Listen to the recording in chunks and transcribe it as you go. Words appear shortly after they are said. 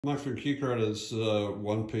My for Q Creator is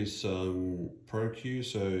one piece Pro Q,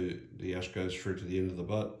 so the ash goes through to the end of the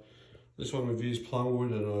butt. This one we've used plum wood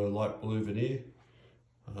and a light blue veneer.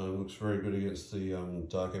 Looks very good against the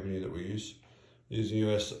dark ebony that we use. Using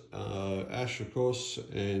US ash, of course,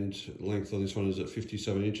 and length on this one is at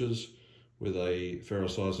 57 inches with a ferrule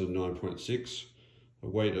size of 9.6, a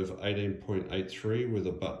weight of 18.83 with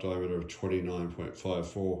a butt diameter of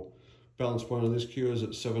 29.54. Balance point on this Q is at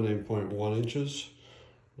 17.1 inches.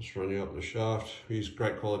 Just running up the shaft. We use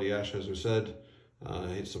great quality ash, as we said.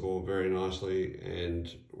 Hits the ball very nicely, and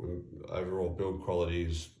overall build quality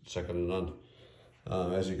is second to none.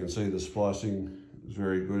 As you can see, the splicing is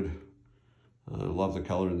very good. Love the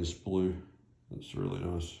colour in this blue. It's really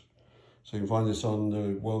nice. So you can find this on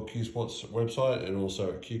the World Q Spots website and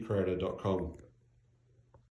also at qcreator.com.